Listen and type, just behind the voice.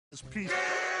This piece.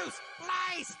 Goose!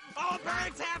 Lice! All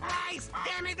birds have lice!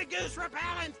 Give me the goose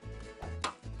repellent!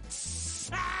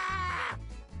 Ah!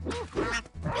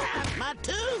 My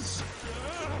tooth!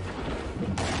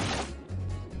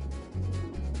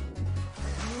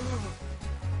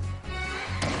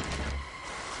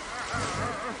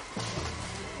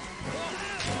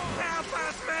 Help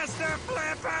us, Mr.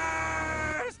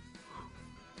 Flippers!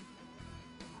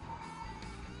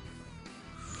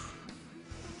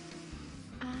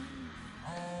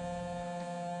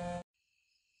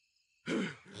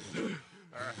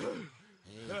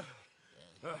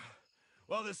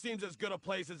 Well, this seems as good a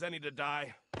place as any to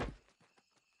die.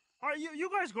 You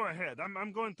guys go ahead.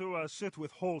 I'm going to sit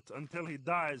with Holt until he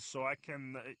dies so I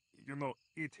can,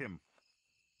 eat him.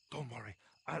 Don't worry,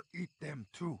 I'll eat them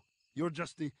too. You're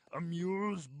just the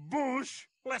amuse bush.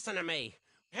 Listen to me.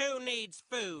 Who needs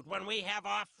food when we have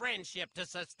our friendship to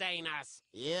sustain us?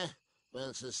 Yeah,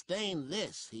 well, sustain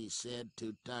this, he said,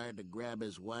 too tired to grab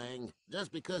his wang.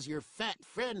 Just because your fat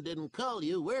friend didn't call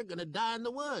you, we're gonna die in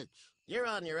the woods. You're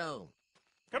on your own.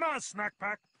 Come on, Snack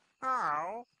Pack.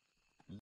 Ow.